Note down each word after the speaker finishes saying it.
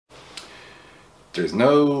There's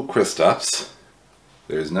no Kristaps.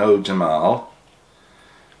 There's no Jamal.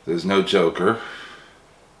 There's no Joker.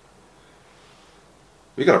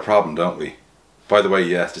 We got a problem, don't we? By the way,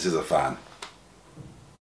 yes, this is a fan.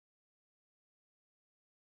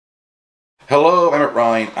 Hello, Emmet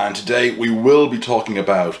Ryan, and today we will be talking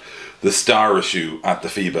about the star issue at the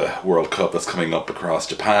FIBA World Cup that's coming up across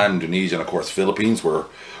Japan, Indonesia, and of course Philippines, where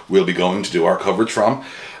we'll be going to do our coverage from.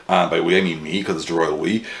 By we, I mean me, because it's the royal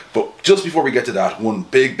we. But just before we get to that, one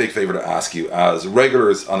big favour to ask you, as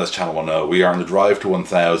regulars on this channel will know, we are on the drive to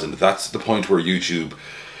 1,000. That's the point where YouTube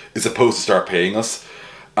is supposed to start paying us,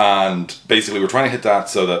 and basically we're trying to hit that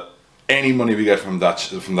so that any money we get from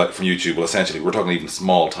YouTube, well, essentially, we're talking even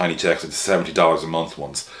small, tiny checks, it's $70 a month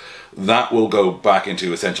ones. That will go back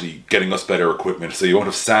into essentially getting us better equipment, so you won't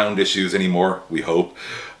have sound issues anymore, we hope.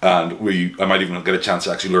 And I might even get a chance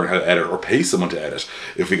to actually learn how to edit or pay someone to edit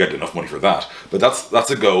if we get enough money for that. But that's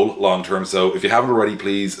a goal long term. So if you haven't already,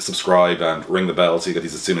 please subscribe and ring the bell so you get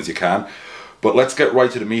these as soon as you can. But let's get right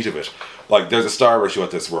to the meat of it. Like, there's a star issue at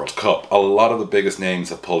this World Cup. A lot of the biggest names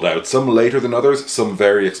have pulled out. Some later than others, some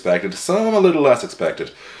very expected, some a little less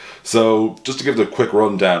expected. So just to give the quick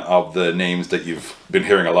rundown of the names that you've been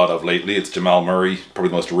hearing a lot of lately, it's Jamal Murray, probably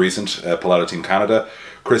the most recent, pull out of Team Canada.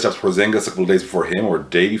 Kristaps Porzingis a couple of days before him, or a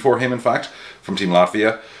day before him in fact, from Team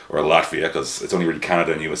Latvia, or Latvia, because it's only really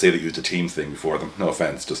Canada and USA that used a team thing before them. No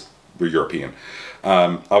offense, just we're European.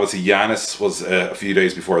 Obviously Giannis was a few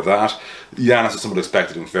days before that. Giannis was somewhat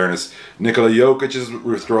expected, in fairness. Nikola Jokic's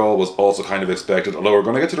withdrawal was also kind of expected, although we're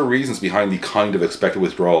going to get to the reasons behind the kind of expected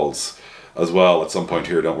withdrawals as well at some point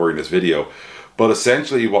here, don't worry, in this video. But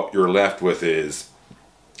essentially what you're left with is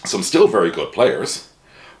some still very good players,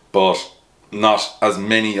 but not as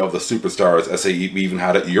many of the superstars as say we even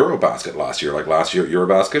had at Eurobasket last year. Like last year at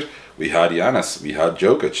Eurobasket, we had Giannis, we had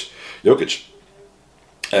Jokic.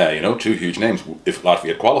 You know, two huge names. If Latvia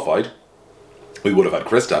had qualified, we would have had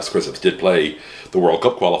Kristaps. Kristaps did play the World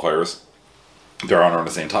Cup qualifiers. They're on around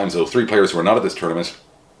the same time. So 3 players who are not at this tournament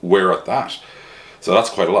were at that. So that's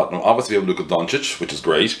quite a lot. Now, obviously, we have Luka Doncic, which is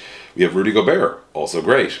great. We have Rudy Gobert, also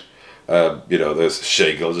great. You know, there's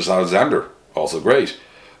Shai Gilgeous-Alexander, also great.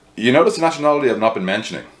 You notice the nationality I've not been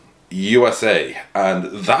mentioning, USA, and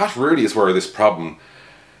that really is where this problem,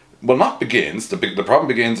 well, not begins. The problem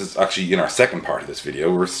begins is actually in our second part of this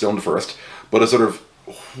video. We're still in the first, but it's sort of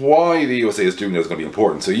why the USA is doing this is going to be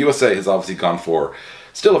important. So USA has obviously gone for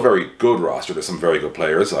still a very good roster. There's some very good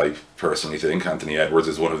players. I personally think Anthony Edwards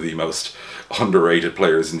is one of the most underrated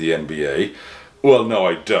players in the NBA. Well, no,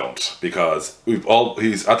 I don't, because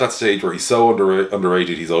he's at that stage where he's so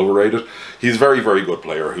underrated, he's overrated. He's a very good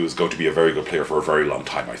player who's going to be a very good player for a very long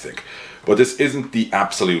time, I think. But this isn't the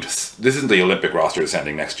Olympic roster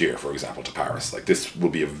sending next year, for example, to Paris. Like, this will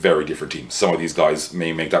be a very different team. Some of these guys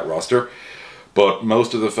may make that roster, but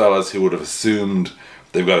most of the fellas who would have assumed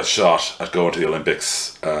they've got a shot at going to the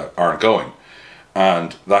Olympics aren't going.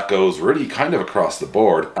 And that goes really kind of across the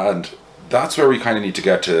board, and that's where we kind of need to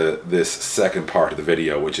get to this second part of the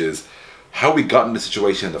video, which is how we got in this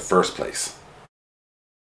situation in the first place.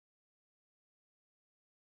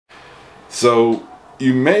 So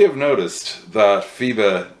you may have noticed that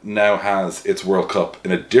FIBA now has its World Cup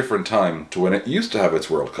in a different time to when it used to have its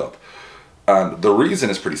World Cup. And the reason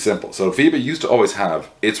is pretty simple. So FIBA used to always have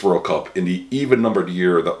its World Cup in the even-numbered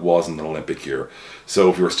year that wasn't an Olympic year. So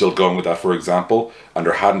if you were still going with that, for example, and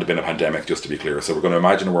there hadn't been a pandemic, just to be clear. So we're going to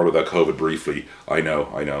imagine a world without COVID briefly. I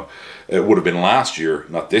know. It would have been last year,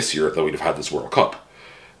 not this year, that we'd have had this World Cup.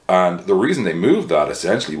 And the reason they moved that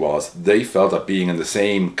essentially was they felt that being in the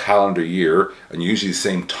same calendar year, and usually the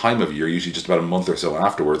same time of year, usually just about a month or so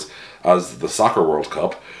afterwards, as the Soccer World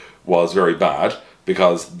Cup, was very bad,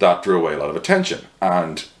 because that drew away a lot of attention.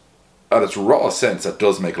 And at its raw sense, that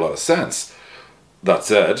does make a lot of sense. That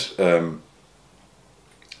said,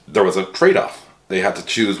 there was a trade-off. They had to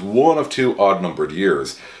choose one of 2 odd-numbered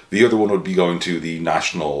years. The other one would be going to the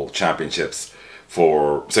national championships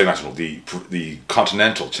for, say national, the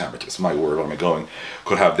continental championships, my word, where am I going,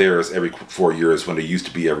 could have theirs every 4 years when they used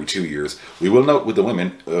to be every 2 years. We will note with the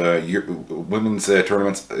women, women's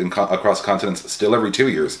tournaments across continents still every 2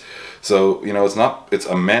 years. So, you know, it's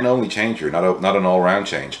a men-only change here, not an all-round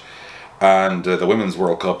change. And the Women's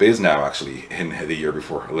World Cup is now actually in the year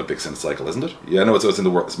before Olympics in the cycle, isn't it? Yeah, no, it's in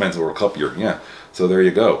the Men's World Cup year, yeah. So there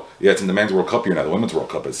you go. Yeah, it's in the Men's World Cup year now, the Women's World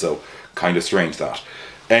Cup is, so kind of strange that.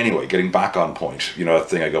 Anyway, getting back on point, you know, that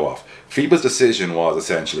thing I go off. FIBA's decision was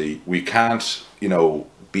essentially, we can't, you know,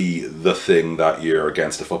 be the thing that year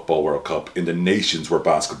against the Football World Cup in the nations where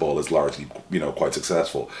basketball is largely, you know, quite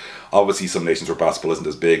successful. Obviously, some nations where basketball isn't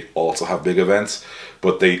as big also have big events,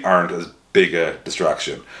 but they aren't as big a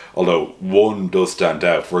distraction. Although one does stand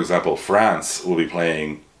out. For example, France will be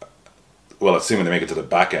playing, well, assuming they make it to the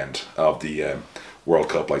back end of the World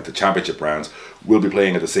Cup, like the championship rounds, will be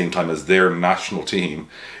playing at the same time as their national team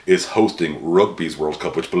is hosting Rugby's World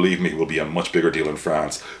Cup, which, believe me, will be a much bigger deal in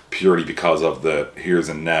France, purely because of the here's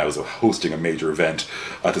and nows of hosting a major event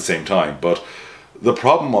at the same time. But the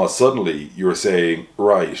problem was, suddenly you were saying,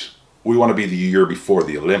 right, we want to be the year before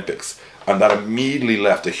the Olympics, and that immediately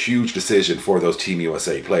left a huge decision for those Team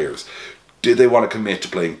USA players. Did they want to commit to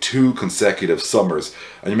playing 2 consecutive summers?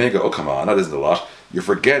 And you may go, oh, come on, that isn't a lot. You're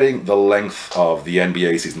forgetting the length of the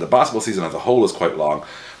NBA season. The basketball season as a whole is quite long,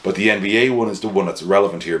 but the NBA one is the one that's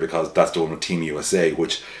relevant here because that's the one with Team USA,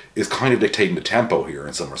 which is kind of dictating the tempo here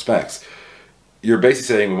in some respects. You're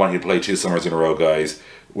basically saying we want you to play 2 summers in a row, guys,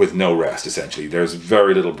 with no rest, essentially. There's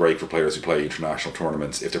very little break for players who play international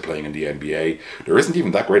tournaments if they're playing in the NBA. There isn't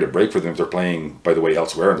even that great a break for them if they're playing, by the way,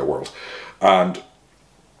 elsewhere in the world. And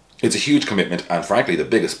it's a huge commitment, and frankly, the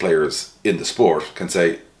biggest players in the sport can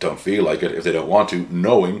say, don't feel like it if they don't want to,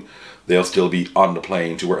 knowing they'll still be on the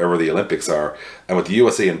plane to wherever the Olympics are. And with the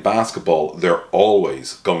USA in basketball, they're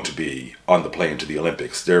always going to be on the plane to the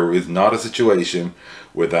Olympics. There is not a situation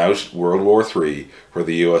without World War III where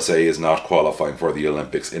the USA is not qualifying for the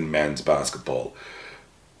Olympics in men's basketball.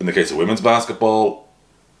 In the case of women's basketball,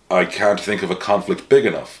 I can't think of a conflict big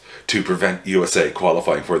enough to prevent USA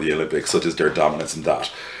qualifying for the Olympics, such as their dominance in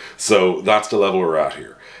that. So that's the level we're at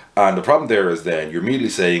here. And the problem there is then you're immediately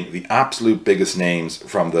saying the absolute biggest names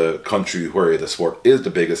from the country where the sport is the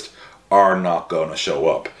biggest are not going to show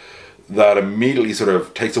up. That immediately sort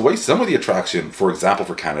of takes away some of the attraction, for example,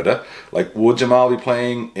 for Canada. Like, would Jamal be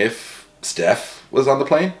playing if Steph was on the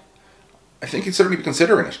plane? I think he'd certainly be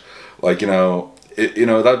considering it. Like,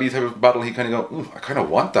 that'd be the type of battle he kind of go, I kind of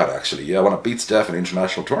want that actually. Yeah, I want to beat Steph in an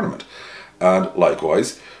international tournament. And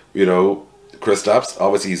likewise, Kristaps,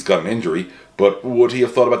 obviously he's got an injury, but would he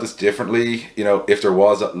have thought about this differently, if there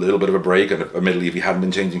was a little bit of a break, and admittedly if he hadn't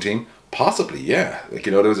been changing team? Possibly, yeah.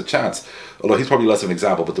 There was a chance. Although he's probably less of an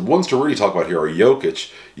example, but the ones to really talk about here are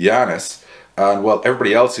Jokic, Giannis, and, well,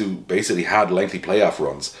 everybody else who basically had lengthy playoff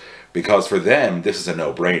runs. Because for them, this is a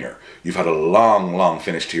no-brainer. You've had a long, long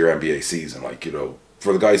finish to your NBA season.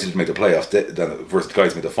 For the guys who didn't make the playoffs, versus the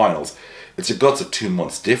guys who made the finals, it's a guts of 2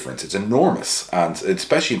 months difference. It's enormous, and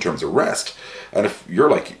especially in terms of rest. And if you're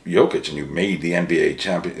like Jokic and you made the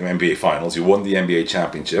NBA finals, you won the NBA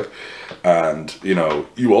championship, and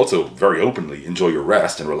you also very openly enjoy your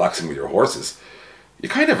rest and relaxing with your horses, you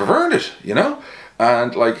kind of have earned it,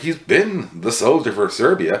 And he's been the soldier for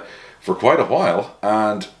Serbia for quite a while,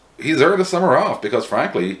 and he's earned a summer off because,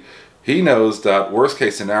 frankly, he knows that worst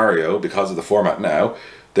case scenario, because of the format now,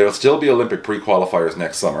 there'll still be Olympic pre-qualifiers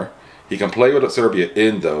next summer. He can play with Serbia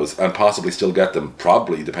in those and possibly still get them,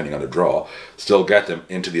 probably depending on the draw, still get them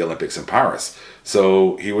into the Olympics in Paris.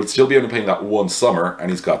 So he would still be only playing that one summer, and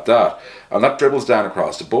he's got that. And that dribbles down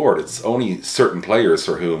across the board. It's only certain players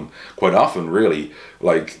for whom, quite often, really,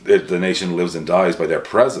 the nation lives and dies by their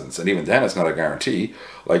presence. And even then, it's not a guarantee.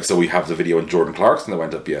 So we have the video in Jordan Clarkson that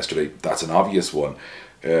went up yesterday. That's an obvious one.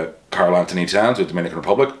 Karl Anthony Towns with Dominican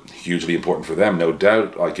Republic, hugely important for them, no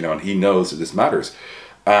doubt. And he knows that this matters.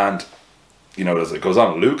 And as it goes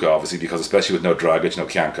on, Luka, obviously, because especially with no Dragic, no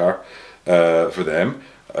Kjankar, for them,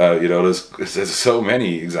 there's so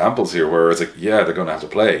many examples here where it's they're going to have to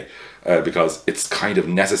play because it's kind of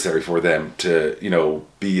necessary for them to,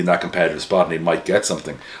 be in that competitive spot, and they might get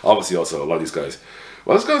something. Obviously, also, a lot of these guys,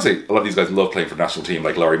 well, I was going to say, a lot of these guys love playing for the national team,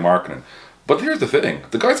 like Lauri Markkanen. But here's the thing,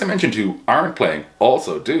 the guys I mentioned who aren't playing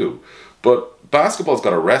also do. But basketball's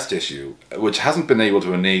got a rest issue, which hasn't been able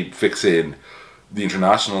to fix in the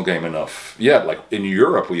international game enough yet. In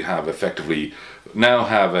Europe, we have effectively now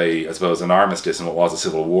have an armistice in what was a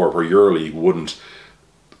civil war, where EuroLeague wouldn't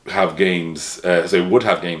have games, they would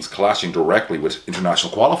have games clashing directly with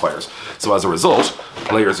international qualifiers. So as a result,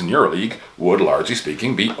 players in EuroLeague would, largely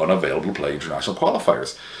speaking, be unavailable to play international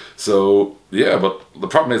qualifiers. So, yeah, but the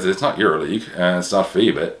problem is that it's not EuroLeague, and it's not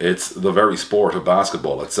FIBA, it's the very sport of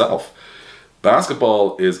basketball itself.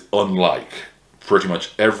 Basketball is unlike pretty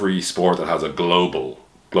much every sport that has a global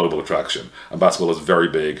attraction, and basketball is very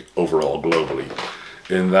big overall globally,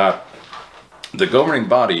 in that the governing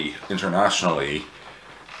body internationally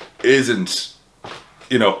isn't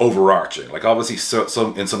overarching. Obviously,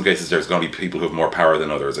 in some cases there's going to be people who have more power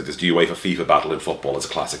than others. This UEFA FIFA battle in football is a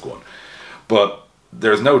classic one, but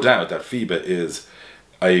there's no doubt that FIBA is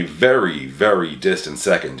a very, very distant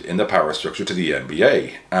second in the power structure to the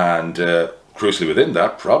NBA, and crucially within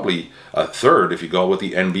that, probably a third if you go with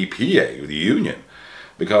the NBPA, the union.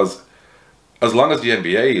 Because as long as the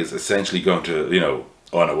NBA is essentially going to,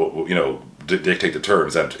 dictate the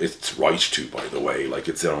terms, and it's right to, by the way. Like,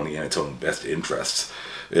 it's only in its own best interests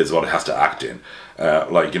is what it has to act in.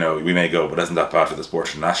 We may go, but isn't that bad for the sport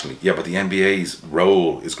internationally? Yeah, but the NBA's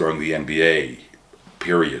role is growing the NBA,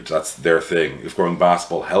 period. That's their thing. If growing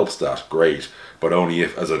basketball helps that, great, but only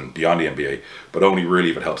if, as in beyond the NBA, but only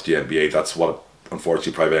really if it helps the NBA. That's what,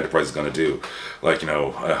 unfortunately, private enterprise is going to do.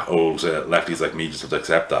 Old lefties like me just have to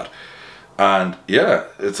accept that. And yeah,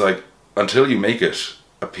 it's like, until you make it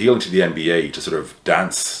appealing to the NBA to sort of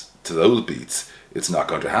dance to those beats, it's not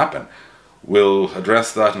going to happen. We'll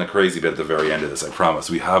address that in a crazy bit at the very end of this, I promise.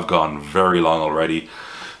 We have gone very long already.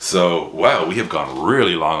 So, wow, we have gone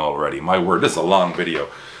really long already. My word, this is a long video.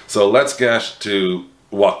 So let's get to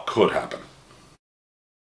what could happen.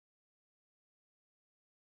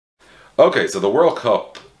 Okay, so the World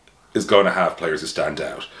Cup is going to have players who stand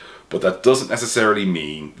out. But that doesn't necessarily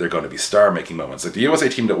mean they're going to be star-making moments. Like the USA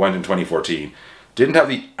team that went in 2014 didn't have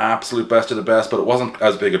the absolute best of the best, but it wasn't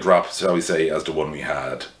as big a drop, shall we say, as the one we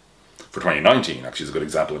had for 2019. Actually, is a good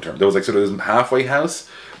example in terms. There was like sort of this halfway house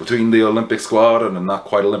between the Olympic squad and the not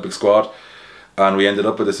quite Olympic squad, and we ended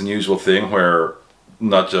up with this unusual thing where,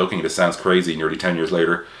 not joking, this sounds crazy, nearly 10 years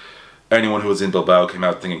later, anyone who was in Bilbao came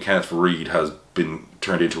out thinking Kenneth Faried has been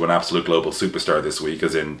turned into an absolute global superstar this week,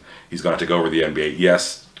 as in he's going to take over the NBA.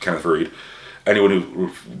 Yes, Kenneth Faried. Anyone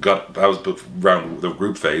who got, that was around the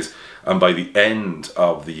group phase, and by the end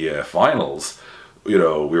of the finals, we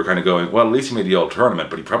were kind of going, well, at least he made the all-tournament,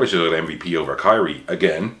 but he probably should have got MVP over Kyrie.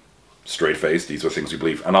 Again, straight-faced, these are things we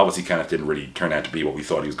believe. And obviously Kenneth didn't really turn out to be what we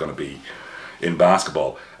thought he was going to be in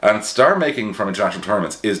basketball. And star-making from international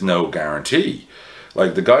tournaments is no guarantee.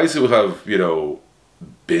 Like, the guys who have,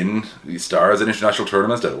 been stars in international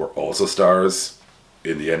tournaments that were also stars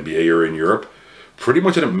in the NBA or in Europe, pretty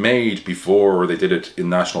much had it made before they did it in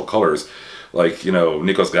national colours. Like,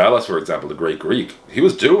 Nikos Gallas, for example, the great Greek, he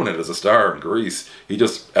was doing it as a star in Greece. He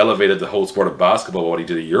just elevated the whole sport of basketball what he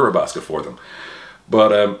did at Eurobasket for them.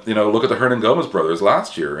 But, look at the Hernan Gomez brothers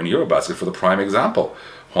last year in Eurobasket for the prime example.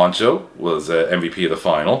 Juancho was MVP of the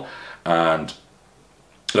final, and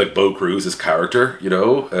like Bo Cruz, his character,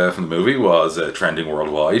 from the movie was trending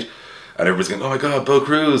worldwide, and everybody's going, oh my god, Bo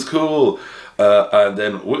Cruz, cool. And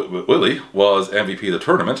then Willie was MVP of the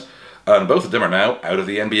tournament, and both of them are now out of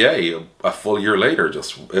the NBA a full year later.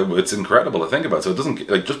 It's incredible to think about. So it doesn't,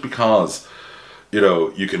 like, just because,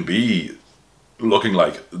 you can be looking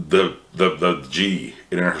like the G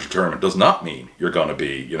in an international tournament does not mean you're going to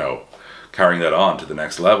be, carrying that on to the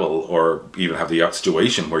next level, or even have the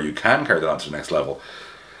situation where you can carry that on to the next level.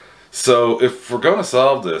 So if we're going to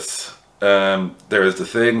solve this, there is the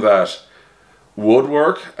thing that would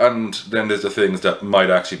work, and then there's the things that might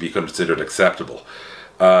actually be considered acceptable.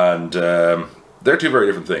 And they're two very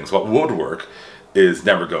different things. What would work is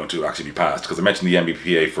never going to actually be passed, because I mentioned the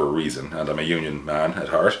NBPA for a reason, and I'm a union man at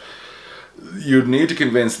heart. You'd need to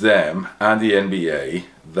convince them and the NBA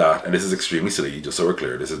that, and this is extremely silly, just so we're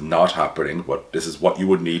clear, this is not happening, this is what you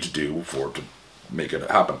would need to do to make it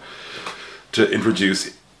happen, to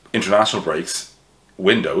introduce international breaks,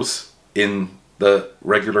 windows, in the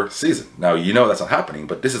regular season. Now, that's not happening,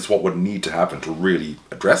 but this is what would need to happen to really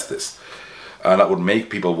address this. And that would make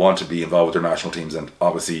people want to be involved with their national teams. And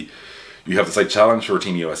obviously, you have the slight challenge for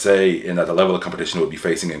Team USA in that the level of competition it would be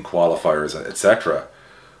facing in qualifiers, etc.,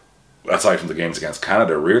 aside from the games against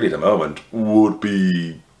Canada, really at the moment, would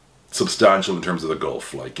be substantial in terms of the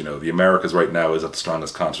Gulf. Like, the Americas right now is at the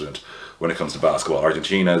strongest continent when it comes to basketball.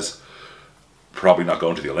 Argentina's probably not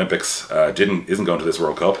going to the Olympics, isn't going to this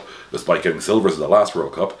World Cup, despite getting silvers at the last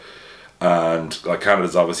World Cup. And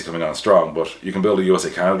Canada's obviously coming on strong, but you can build a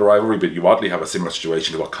USA-Canada rivalry, but you oddly have a similar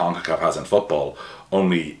situation to what CONCACAF has in football,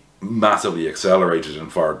 only massively accelerated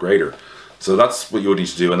and far greater. So that's what you would need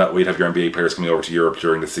to do, and that way you'd have your NBA players coming over to Europe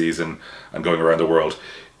during the season and going around the world.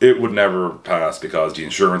 It would never pass because the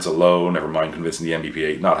insurance alone, never mind convincing the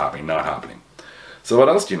NBPA, not happening. So what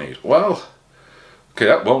else do you need? Well, okay,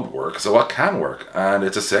 that won't work, so what can work? And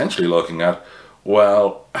it's essentially looking at,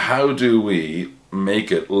 well, how do we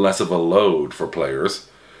make it less of a load for players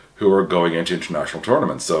who are going into international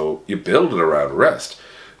tournaments? So you build it around rest.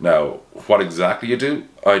 Now, what exactly you do,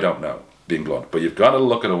 I don't know, being blunt. But you've got to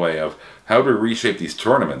look at a way of how to reshape these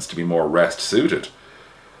tournaments to be more rest-suited.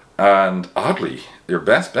 And oddly, your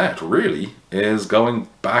best bet, really, is going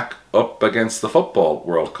back up against the Football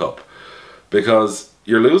World Cup. Because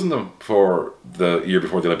you're losing them for the year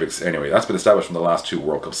before the Olympics anyway. That's been established from the last two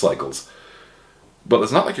World Cup cycles. But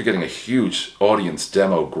it's not like you're getting a huge audience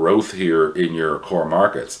demo growth here in your core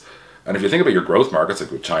markets. And if you think about your growth markets,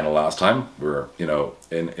 like with China last time, we're,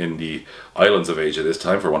 in the islands of Asia this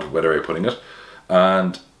time, for want of a better way of putting it,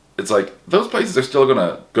 and it's like those places are still going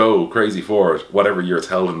to go crazy for it whatever year it's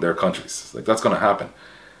held in their countries. Like, that's going to happen.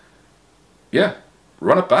 Yeah,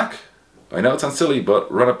 run it back. I know it sounds silly, but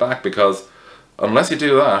run it back, because unless you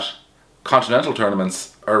do that, continental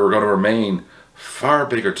tournaments are going to remain far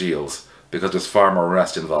bigger deals, because there's far more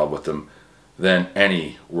rest involved with them than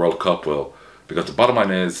any World Cup will. Because the bottom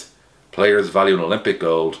line is, players value an Olympic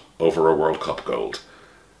gold over a World Cup gold.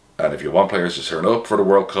 And if you want players to turn up for the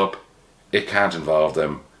World Cup, it can't involve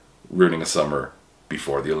them ruining a summer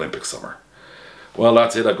before the Olympic summer. Well,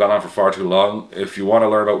 that's it. I've gone on for far too long. If you want to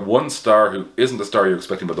learn about one star who isn't the star you're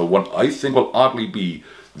expecting, but the one I think will oddly be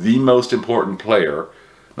the most important player,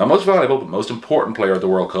 not most valuable, but most important player at the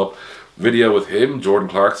World Cup, video with him, Jordan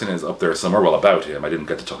Clarkson, is up there somewhere. Well, about him. I didn't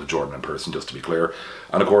get to talk to Jordan in person, just to be clear.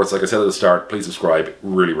 And of course, like I said at the start, please subscribe. It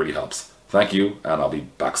really, really helps. Thank you, and I'll be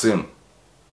back soon.